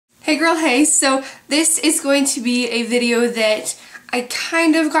Hey girl, hey. So this is going to be a video that I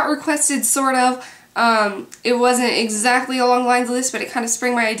kind of got requested, sort of. It wasn't exactly along the lines of this, but it kind of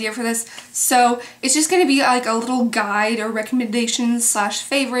sprang my idea for this. So it's just going to be like a little guide or recommendations slash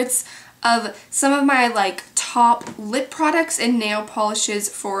favorites of some of my like top lip products and nail polishes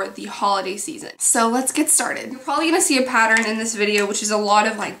for the holiday season. So let's get started. You're probably going to see a pattern in this video, which is a lot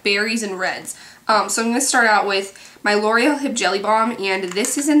of like berries and reds. So I'm going to start out with my L'Oreal Hip Jelly Balm, and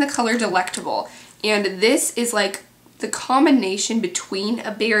this is in the color Delectable. And this is like the combination between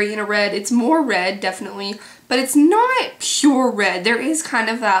a berry and a red. It's more red, definitely, but it's not pure red. There is kind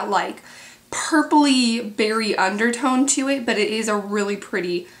of that like purpley berry undertone to it, but it is a really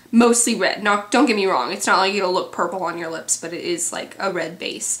pretty, mostly red. Now, don't get me wrong, it's not like it'll look purple on your lips, but it is like a red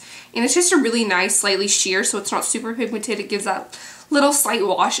base. And it's just a really nice, slightly sheer, so it's not super pigmented. It gives that little slight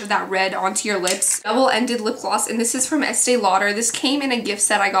wash of that red onto your lips. Double-ended lip gloss, and this is from Estee Lauder. This came in a gift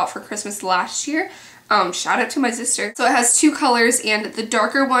set I got for Christmas last year. Shout out to my sister. So it has two colors, and the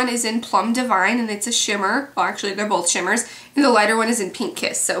darker one is in Plum Divine, and it's a shimmer. Well, actually, they're both shimmers. And the lighter one is in Pink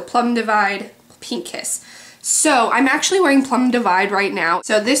Kiss. So Plum Divide, Pink Kiss. So I'm actually wearing Plum Divide right now.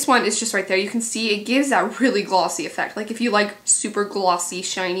 So this one is just right there. You can see it gives that really glossy effect. Like if you like super glossy,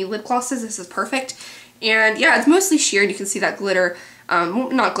 shiny lip glosses, this is perfect. And yeah, it's mostly sheer, and you can see that glitter.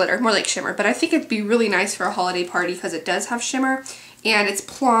 Not glitter, more like shimmer. But I think it'd be really nice for a holiday party because it does have shimmer. And it's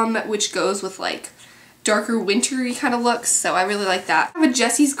plum, which goes with like darker wintry kind of looks, so I really like that. I have a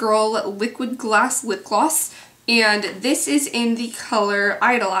Jessie's Girl Liquid Glass Lip Gloss, and this is in the color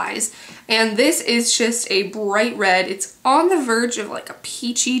Idolize. And this is just a bright red. It's on the verge of like a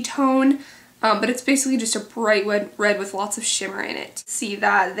peachy tone, but it's basically just a bright red with lots of shimmer in it. See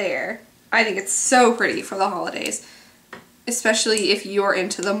that there? I think it's so pretty for the holidays, especially if you're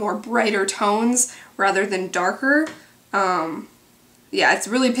into the more brighter tones rather than darker. Yeah, it's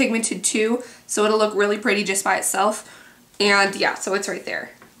really pigmented too, so it'll look really pretty just by itself. And yeah, so it's right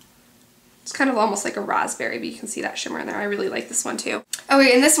there. It's kind of almost like a raspberry, but you can see that shimmer in there. I really like this one too.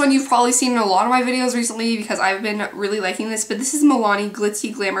 Okay, and this one you've probably seen in a lot of my videos recently because I've been really liking this, but this is Milani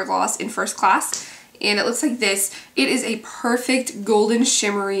Glitzy Glamour Gloss in First Class, and it looks like this. It is a perfect golden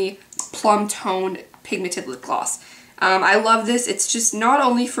shimmery plum toned pigmented lip gloss. I love this. It's just not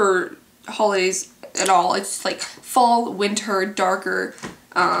only for holidays at all. It's like fall, winter, darker.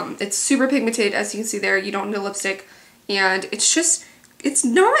 It's super pigmented, as you can see there. You don't need a lipstick, and it's just, it's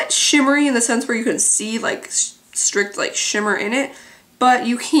not shimmery in the sense where you can see like strict like shimmer in it, but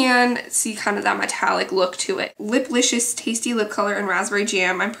you can see kind of that metallic look to it. Liplicious Tasty Lip Color in Raspberry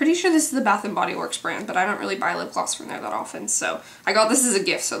Jam. I'm pretty sure this is the Bath & Body Works brand, but I don't really buy lip gloss from there that often, so I got this as a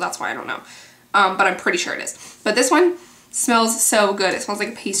gift, so that's why I don't know. But I'm pretty sure it is. But this one smells so good. It smells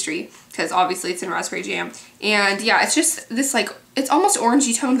like a pastry because obviously it's in raspberry jam. And yeah, it's just this like, it's almost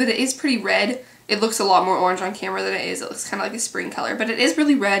orangey tone, but it is pretty red. It looks a lot more orange on camera than it is. It looks kind of like a spring color, but it is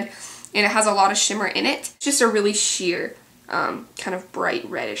really red, and it has a lot of shimmer in it. It's just a really sheer, kind of bright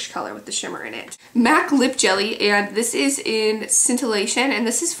reddish color with the shimmer in it. MAC Lip Jelly, and this is in Scintillation, and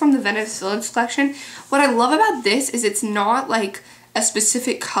this is from the Venice Village collection. What I love about this is it's not like a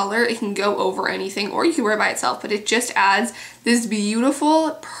specific color. It can go over anything, or you can wear it by itself, but it just adds this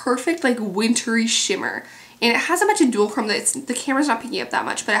beautiful, perfect, like wintry shimmer. And it has a bunch of dual chrome that the camera's not picking up that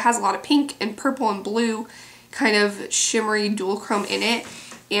much, but it has a lot of pink and purple and blue kind of shimmery dual chrome in it.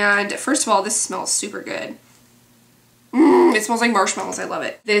 And first of all, this smells super good. It smells like marshmallows. I love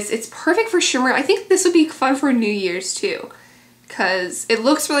it. It's perfect for shimmer. I think this would be fun for New Year's too, because it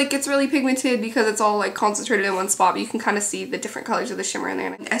looks like it's really pigmented because it's all like concentrated in one spot, but you can kind of see the different colors of the shimmer in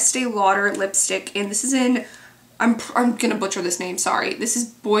there. An Estee Lauder lipstick, and this is in, I'm gonna butcher this name, sorry. This is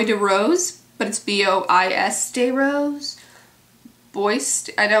Bois de Rose, but it's B-O-I-S de Rose.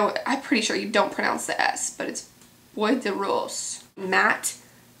 I'm pretty sure you don't pronounce the S, but it's Bois de Rose. Matte,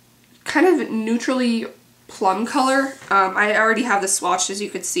 kind of neutrally plum color. I already have the swatched, as you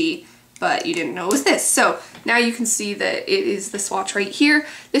could see, but you didn't know it was this. So now you can see that it is the swatch right here.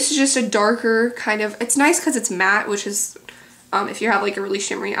 This is just a darker kind of, it's nice because it's matte, which is, if you have like a really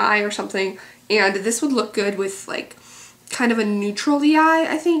shimmery eye or something, and this would look good with like kind of a neutrally eye,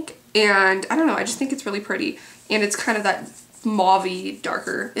 I think. And I don't know, I just think it's really pretty. And it's kind of that mauve-y,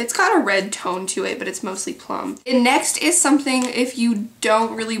 darker. It's got a red tone to it, but it's mostly plum. And next is something if you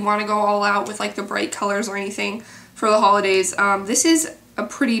don't really want to go all out with like the bright colors or anything for the holidays. This is a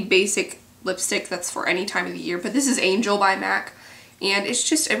pretty basic lipstick that's for any time of the year, but this is Angel by MAC, and it's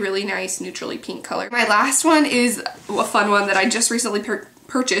just a really nice neutrally pink color. My last one is a fun one that I just recently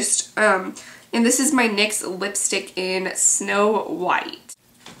purchased, and this is my NYX lipstick in Snow White.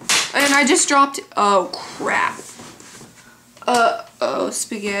 And I just dropped, oh crap. Uh-oh,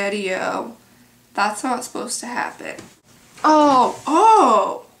 Spaghetti-O. That's not supposed to happen.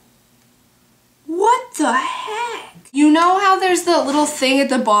 Oh! What the heck? You know how there's the little thing at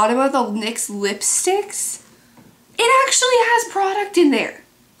the bottom of the NYX lipsticks? It actually has product in there.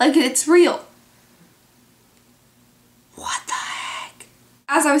 Like, it's real. What the heck?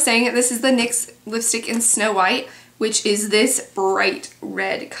 As I was saying, this is the NYX lipstick in Snow White, which is this bright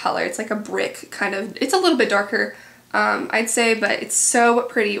red color. It's like a brick kind of, it's a little bit darker, I'd say, but it's so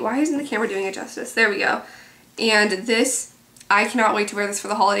pretty. Why isn't the camera doing it justice? There we go. And this, I cannot wait to wear this for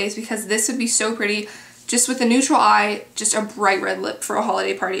the holidays because this would be so pretty. Just with a neutral eye, just a bright red lip for a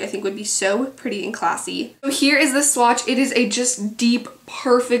holiday party, I think would be so pretty and classy. So here is the swatch. It is a just deep,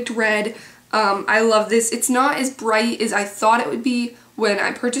 perfect red. I love this. It's not as bright as I thought it would be when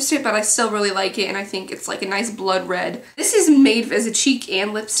I purchased it, but I still really like it, and I think it's like a nice blood red. This is made as a cheek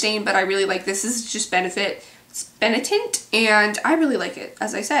and lip stain, but I really like this. This is just Benetint, and I really like it,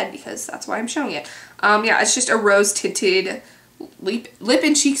 as I said, because that's why I'm showing it. Yeah, it's just a rose tinted lip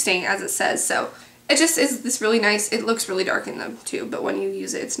and cheek stain, as it says, so it just is this really nice. It looks really dark in them too, but when you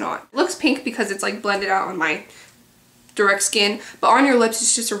use it, it's not. It looks pink because it's like blended out on my direct skin, but on your lips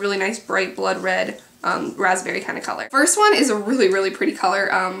it's just a really nice bright blood red raspberry kind of color. First one is a really pretty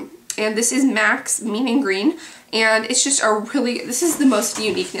color, and this is MAC's Mean & Green, and it's just a this is the most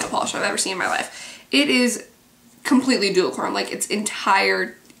unique nail polish I've ever seen in my life. It is completely duochrome, like its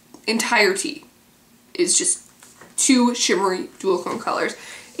entirety is just two shimmery duochrome colors.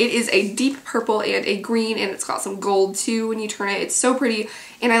 It is a deep purple and a green, and it's got some gold too when you turn it. It's so pretty,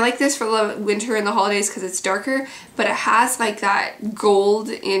 and I like this for the winter and the holidays because it's darker, but it has like that gold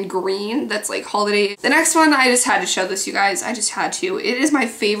and green that's like holiday. The next one, I just had to show this, you guys. I just had to. It is my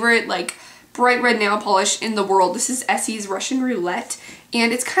favorite like bright red nail polish in the world. This is Essie's Russian Roulette,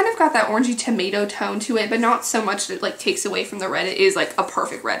 and it's kind of got that orangey tomato tone to it, but not so much that it like takes away from the red. It is like a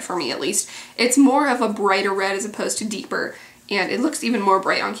perfect red for me, at least. It's more of a brighter red as opposed to deeper. And it looks even more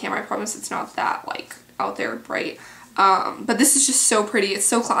bright on camera. I promise it's not that, like, out there bright. But this is just so pretty. It's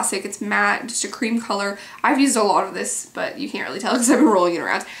so classic. It's matte, just a cream color. I've used a lot of this, but you can't really tell because I've been rolling it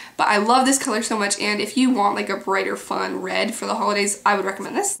around. But I love this color so much, and if you want, like, a brighter, fun red for the holidays, I would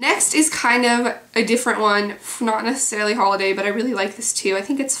recommend this. Next is kind of a different one. Not necessarily holiday, but I really like this, too. I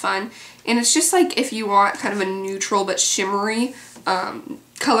think it's fun. And it's just, like, if you want kind of a neutral but shimmery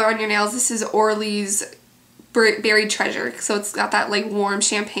color on your nails, this is Orly's Buried Treasure. So it's got that like warm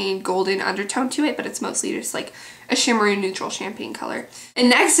champagne golden undertone to it, but it's mostly just like a shimmery neutral champagne color. And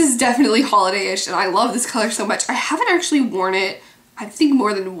next is definitely holiday-ish, and I love this color so much. I haven't actually worn it, I think,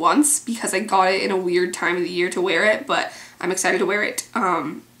 more than once because I got it in a weird time of the year to wear it, but I'm excited to wear it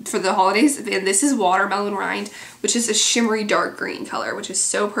for the holidays. And this is Watermelon Rind, which is a shimmery dark green color, which is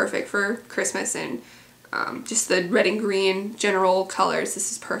so perfect for Christmas and just the red and green general colors. This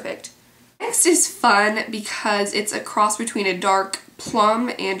is perfect. Next is fun because it's a cross between a dark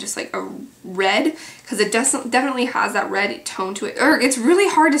plum and just like a red, because it definitely has that red tone to it. Or it's really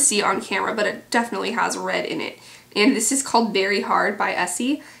hard to see on camera, but it definitely has red in it. And this is called Berry Hard by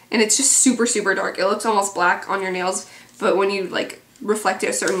Essie, and it's just super dark. It looks almost black on your nails, but when you like reflect it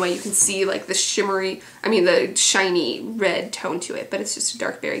a certain way, you can see like the the shiny red tone to it, but it's just a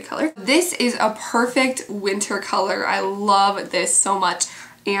dark berry color. This is a perfect winter color. I love this so much.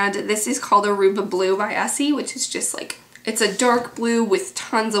 And this is called Aruba Blue by Essie, which is just like, it's a dark blue with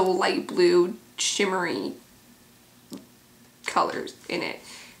tons of light blue shimmery colors in it.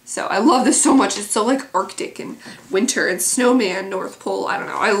 So I love this so much. It's so like Arctic and winter and snowman, North Pole. I don't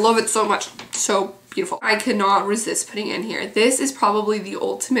know. I love it so much. So beautiful. I cannot resist putting it in here. This is probably the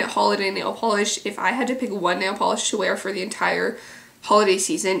ultimate holiday nail polish. If I had to pick one nail polish to wear for the entire holiday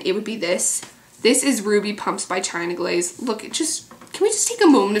season, it would be this. This is Ruby Pumps by China Glaze. Look, it just... Can we just take a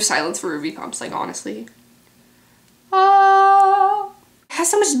moment of silence for Ruby Pumps, like, honestly? Oh. It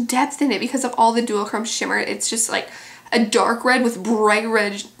has so much depth in it because of all the duochrome shimmer. It's just like a dark red with bright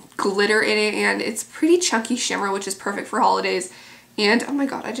red glitter in it, and it's pretty chunky shimmer, which is perfect for holidays. And oh my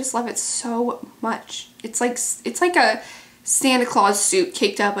god, I just love it so much. It's like a Santa Claus suit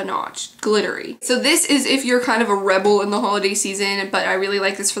caked up a notch, glittery. So this is if you're kind of a rebel in the holiday season, but I really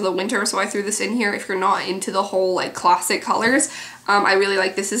like this for the winter, so I threw this in here if you're not into the whole like classic colors. I really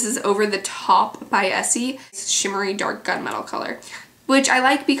like this. This is Over the Top by Essie. It's shimmery dark gunmetal color, which I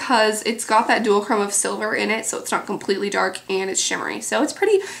like because it's got that duochrome of silver in it, so it's not completely dark and it's shimmery. So it's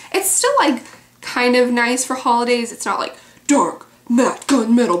pretty, it's still like kind of nice for holidays. It's not like dark, matte,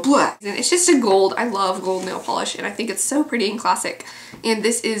 gunmetal black. And it's just a gold. I love gold nail polish, and I think it's so pretty and classic. And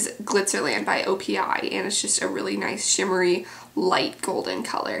this is Glitzerland by OPI, and it's just a really nice shimmery light golden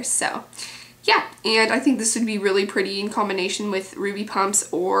color. So yeah, and I think this would be really pretty in combination with ruby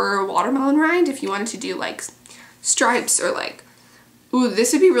pumps or watermelon rind if you wanted to do like stripes, or like, ooh,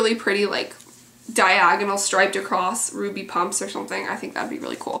 this would be really pretty, like diagonal striped across ruby pumps or something. I think that'd be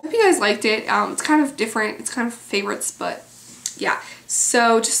really cool. I hope you guys liked it. It's kind of different. It's kind of favorites, but yeah.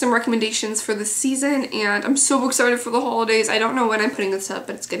 So just some recommendations for this season, and I'm so excited for the holidays. I don't know when I'm putting this up,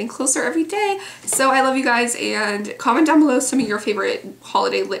 but it's getting closer every day. So I love you guys, and comment down below some of your favorite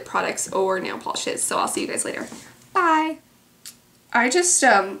holiday lip products or nail polishes. So I'll see you guys later. Bye. I just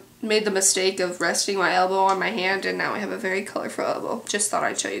made the mistake of resting my elbow on my hand, and now I have a very colorful elbow. Just thought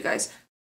I'd show you guys.